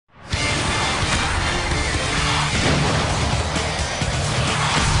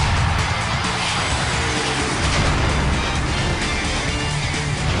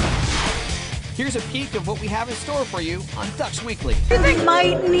week of what we have in store for you on Ducks Weekly. You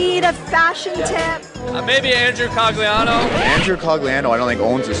might need a fashion tip. Maybe Andrew Cogliano. Andrew Cogliano, I don't think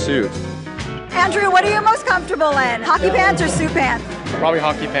owns a suit. Andrew, what are you most comfortable in? Hockey pants or suit pants? Probably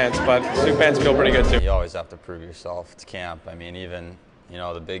hockey pants, but suit pants feel pretty good too. You always have to prove yourself. It's camp. I mean, even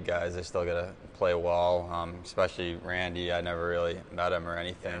the big guys, they still got to play well. Especially Randy, I never really met him or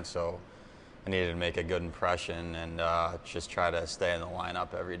anything, so I needed to make a good impression and just try to stay in the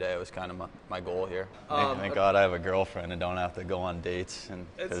lineup every day. It was kind of my goal here. Thank God I have a girlfriend and don't have to go on dates,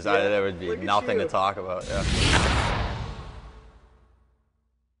 because there would be nothing to talk about. Yeah.